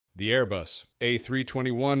The Airbus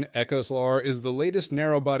A321XLR is the latest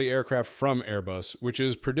narrow-body aircraft from Airbus, which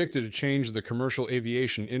is predicted to change the commercial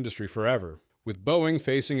aviation industry forever. With Boeing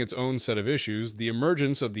facing its own set of issues, the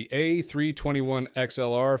emergence of the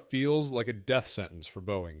A321XLR feels like a death sentence for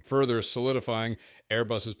Boeing, further solidifying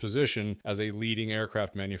Airbus's position as a leading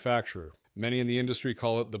aircraft manufacturer. Many in the industry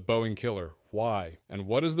call it the Boeing Killer. Why? And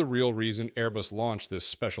what is the real reason Airbus launched this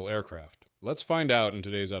special aircraft? Let's find out in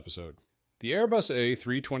today's episode. The Airbus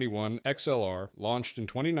A321XLR, launched in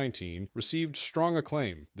 2019, received strong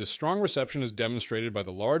acclaim. This strong reception is demonstrated by the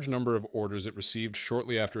large number of orders it received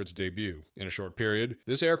shortly after its debut. In a short period,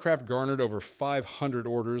 this aircraft garnered over 500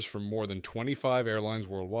 orders from more than 25 airlines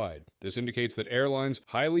worldwide. This indicates that airlines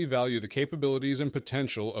highly value the capabilities and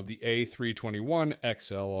potential of the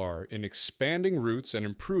A321XLR in expanding routes and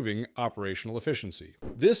improving operational efficiency.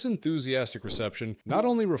 This enthusiastic reception not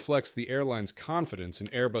only reflects the airline's confidence in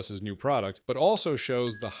Airbus's new product, but also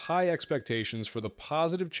shows the high expectations for the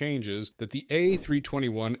positive changes that the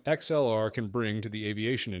A321XLR can bring to the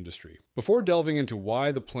aviation industry. Before delving into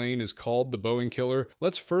why the plane is called the Boeing Killer,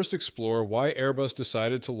 let's first explore why Airbus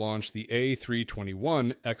decided to launch the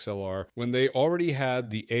A321XLR when they already had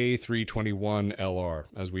the A321LR.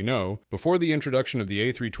 As we know, before the introduction of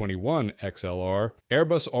the A321XLR,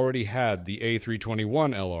 Airbus already had the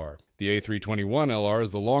A321LR. The A321LR is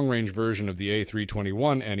the long-range version of the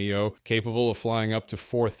A321neo, capable of flying up to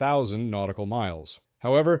 4,000 nautical miles.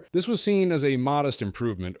 However, this was seen as a modest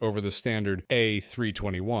improvement over the standard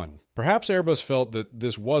A321. Perhaps Airbus felt that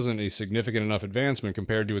this wasn't a significant enough advancement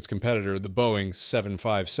compared to its competitor, the Boeing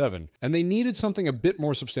 757, and they needed something a bit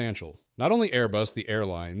more substantial. Not only Airbus, the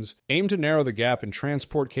airlines, aimed to narrow the gap in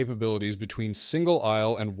transport capabilities between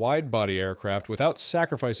single-aisle and wide-body aircraft without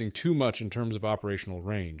sacrificing too much in terms of operational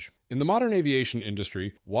range. In the modern aviation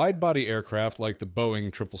industry, wide-body aircraft like the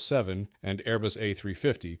Boeing 777 and Airbus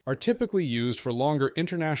A350 are typically used for longer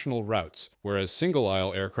international routes, whereas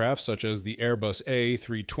single-aisle aircraft such as the Airbus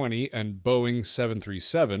A320 and Boeing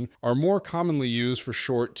 737 are more commonly used for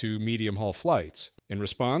short to medium-haul flights. In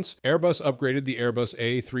response, Airbus upgraded the Airbus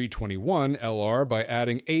A321LR by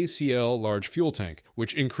adding ACL large fuel tank,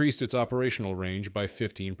 which increased its operational range by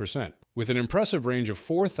 15%. With an impressive range of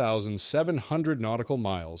 4,700 nautical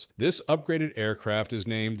miles, this upgraded aircraft is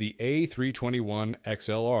named the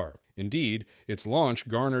A321XLR. Indeed, its launch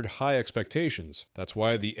garnered high expectations. That's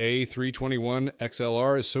why the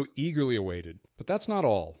A321XLR is so eagerly awaited. But that's not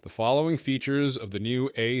all. The following features of the new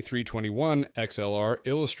A321XLR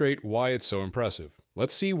illustrate why it's so impressive.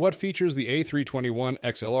 Let's see what features the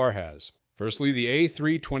A321XLR has. Firstly, the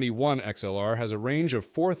A321XLR has a range of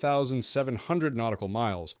 4,700 nautical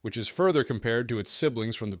miles, which is further compared to its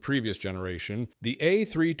siblings from the previous generation, the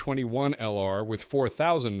A321LR with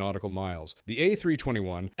 4,000 nautical miles. The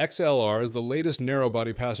A321XLR is the latest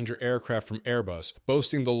narrow-body passenger aircraft from Airbus,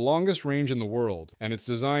 boasting the longest range in the world, and its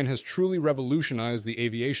design has truly revolutionized the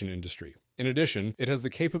aviation industry. In addition, it has the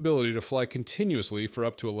capability to fly continuously for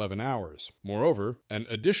up to 11 hours. Moreover, an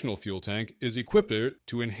additional fuel tank is equipped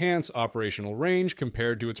to enhance operational range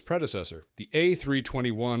compared to its predecessor, the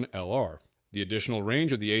A321LR. The additional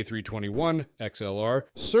range of the A321XLR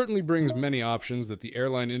certainly brings many options that the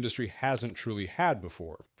airline industry hasn't truly had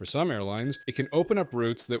before. For some airlines, it can open up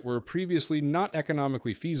routes that were previously not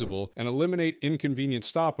economically feasible and eliminate inconvenient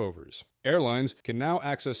stopovers. Airlines can now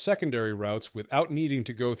access secondary routes without needing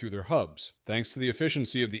to go through their hubs, thanks to the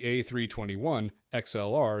efficiency of the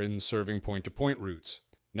A321XLR in serving point-to-point routes.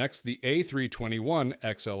 Next, the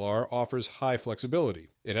A321XLR offers high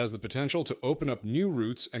flexibility. It has the potential to open up new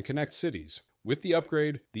routes and connect cities. With the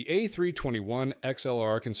upgrade, the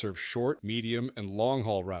A321XLR can serve short, medium, and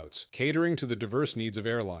long-haul routes, catering to the diverse needs of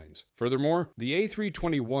airlines. Furthermore, the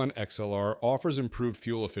A321XLR offers improved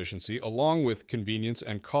fuel efficiency along with convenience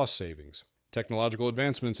and cost savings. Technological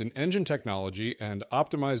advancements in engine technology and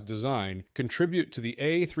optimized design contribute to the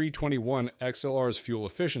A321XLR's fuel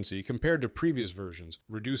efficiency compared to previous versions,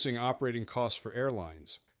 reducing operating costs for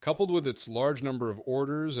airlines. Coupled with its large number of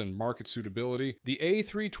orders and market suitability, the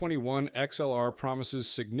A321XLR promises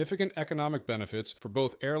significant economic benefits for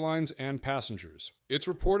both airlines and passengers. It's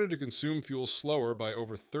reported to consume fuel slower by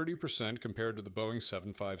over 30% compared to the Boeing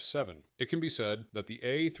 757. It can be said that the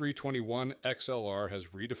A321XLR has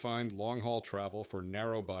redefined long-haul travel for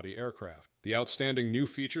narrow-body aircraft. The outstanding new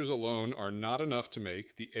features alone are not enough to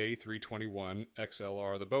make the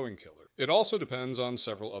A321XLR the Boeing Killer. It also depends on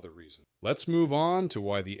several other reasons. Let's move on to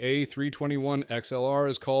why the A321XLR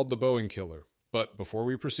is called the Boeing Killer. But before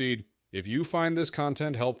we proceed, if you find this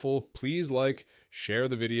content helpful, please like, share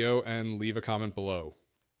the video, and leave a comment below.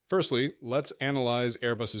 Firstly, let's analyze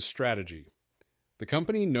Airbus's strategy. The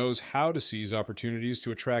company knows how to seize opportunities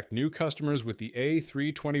to attract new customers with the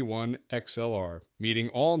A321XLR, meeting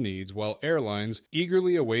all needs while airlines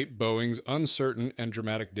eagerly await Boeing's uncertain and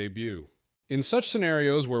dramatic debut. In such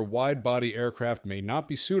scenarios where wide-body aircraft may not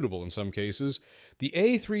be suitable in some cases, the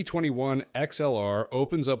A321XLR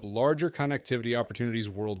opens up larger connectivity opportunities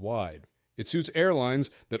worldwide. It suits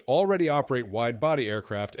airlines that already operate wide-body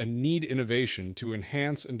aircraft and need innovation to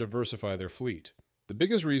enhance and diversify their fleet. The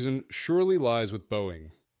biggest reason surely lies with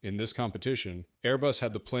Boeing. In this competition, Airbus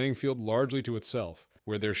had the playing field largely to itself,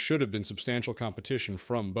 where there should have been substantial competition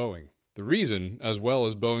from Boeing. The reason, as well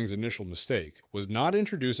as Boeing's initial mistake, was not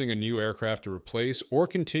introducing a new aircraft to replace or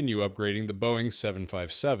continue upgrading the Boeing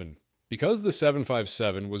 757. Because the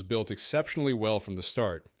 757 was built exceptionally well from the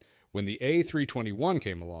start, when the A321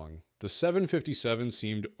 came along, the 757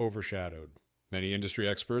 seemed overshadowed. Many industry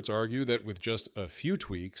experts argue that with just a few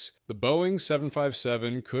tweaks, the Boeing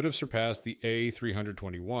 757 could have surpassed the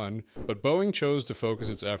A321, but Boeing chose to focus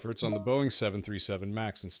its efforts on the Boeing 737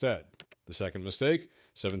 MAX instead. The second mistake,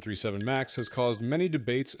 737 MAX, has caused many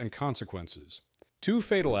debates and consequences. 2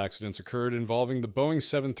 fatal accidents occurred involving the Boeing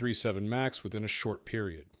 737 MAX within a short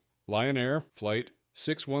period. Lion Air Flight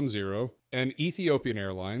 610 and Ethiopian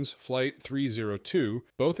Airlines Flight 302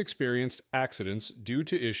 both experienced accidents due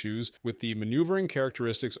to issues with the Maneuvering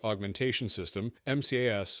Characteristics Augmentation System,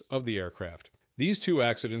 MCAS, of the aircraft. These 2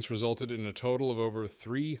 accidents resulted in a total of over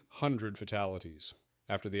 300 fatalities.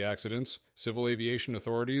 After the accidents, civil aviation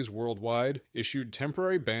authorities worldwide issued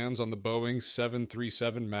temporary bans on the Boeing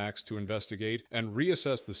 737 MAX to investigate and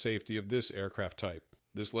reassess the safety of this aircraft type.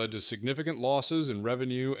 This led to significant losses in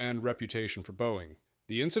revenue and reputation for Boeing.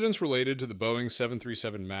 The incidents related to the Boeing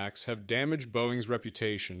 737 MAX have damaged Boeing's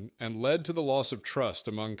reputation and led to the loss of trust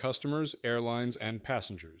among customers, airlines, and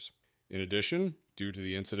passengers. In addition, due to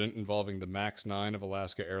the incident involving the MAX 9 of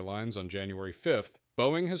Alaska Airlines on January 5th,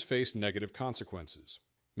 Boeing has faced negative consequences.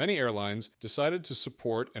 Many airlines decided to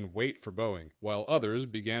support and wait for Boeing, while others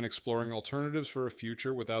began exploring alternatives for a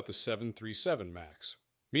future without the 737 MAX.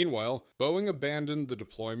 Meanwhile, Boeing abandoned the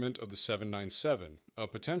deployment of the 797, a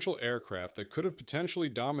potential aircraft that could have potentially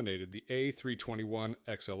dominated the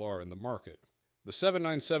A321XLR in the market. The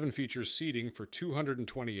 797 features seating for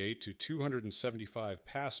 228 to 275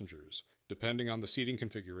 passengers, depending on the seating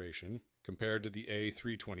configuration, compared to the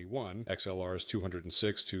A321XLR's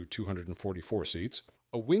 206 to 244 seats,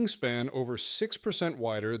 a wingspan over 6%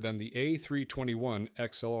 wider than the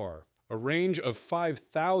A321XLR, a range of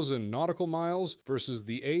 5,000 nautical miles versus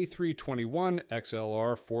the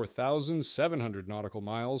A321XLR 4,700 nautical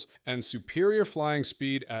miles, and superior flying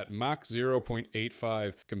speed at Mach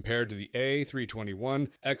 0.85 compared to the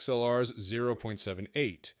A321XLR's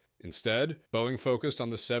 0.78. Instead, Boeing focused on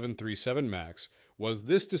the 737 MAX. Was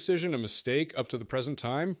this decision a mistake up to the present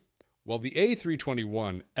time? While the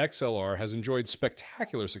A321XLR has enjoyed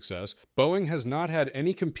spectacular success, Boeing has not had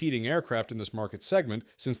any competing aircraft in this market segment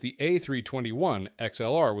since the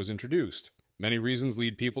A321XLR was introduced. Many reasons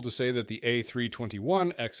lead people to say that the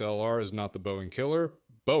A321XLR is not the Boeing Killer.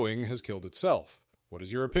 Boeing has killed itself. What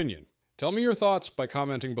is your opinion? Tell me your thoughts by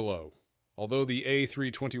commenting below. Although the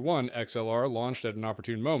A321XLR launched at an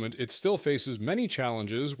opportune moment, it still faces many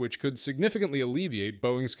challenges which could significantly alleviate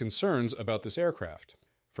Boeing's concerns about this aircraft.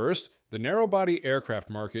 First, the narrow-body aircraft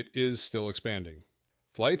market is still expanding.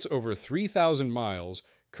 Flights over 3,000 miles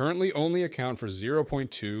currently only account for 0.2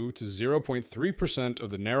 to 0.3% of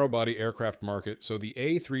the narrow-body aircraft market, so the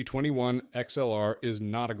A321XLR is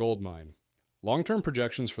not a goldmine. Long-term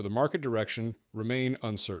projections for the market direction remain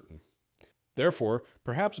uncertain. Therefore,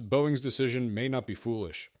 perhaps Boeing's decision may not be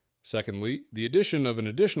foolish. Secondly, the addition of an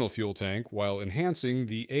additional fuel tank, while enhancing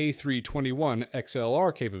the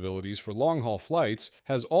A321XLR capabilities for long-haul flights,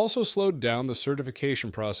 has also slowed down the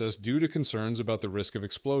certification process due to concerns about the risk of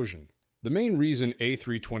explosion. The main reason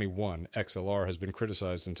A321XLR has been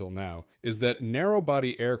criticized until now is that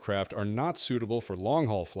narrow-body aircraft are not suitable for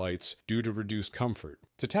long-haul flights due to reduced comfort.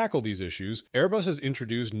 To tackle these issues, Airbus has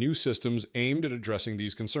introduced new systems aimed at addressing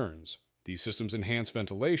these concerns. These systems enhance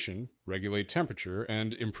ventilation, regulate temperature,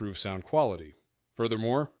 and improve sound quality.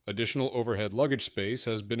 Furthermore, additional overhead luggage space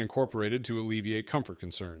has been incorporated to alleviate comfort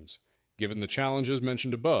concerns. Given the challenges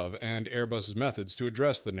mentioned above and Airbus's methods to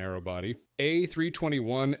address the narrow-body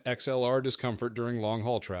A321XLR discomfort during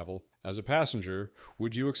long-haul travel, as a passenger,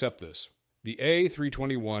 would you accept this? The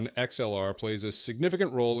A321XLR plays a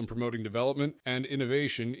significant role in promoting development and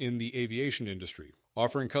innovation in the aviation industry,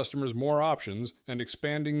 offering customers more options and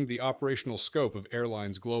expanding the operational scope of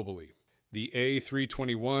airlines globally. The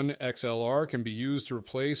A321XLR can be used to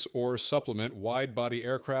replace or supplement wide-body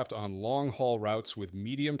aircraft on long-haul routes with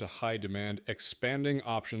medium to high demand, expanding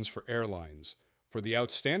options for airlines. For the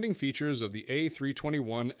outstanding features of the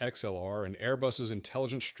A321XLR and Airbus's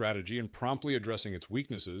intelligent strategy in promptly addressing its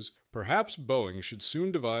weaknesses, perhaps Boeing should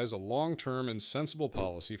soon devise a long-term and sensible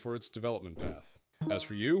policy for its development path. As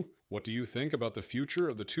for you, what do you think about the future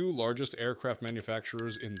of the two largest aircraft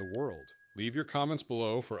manufacturers in the world? Leave your comments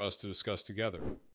below for us to discuss together.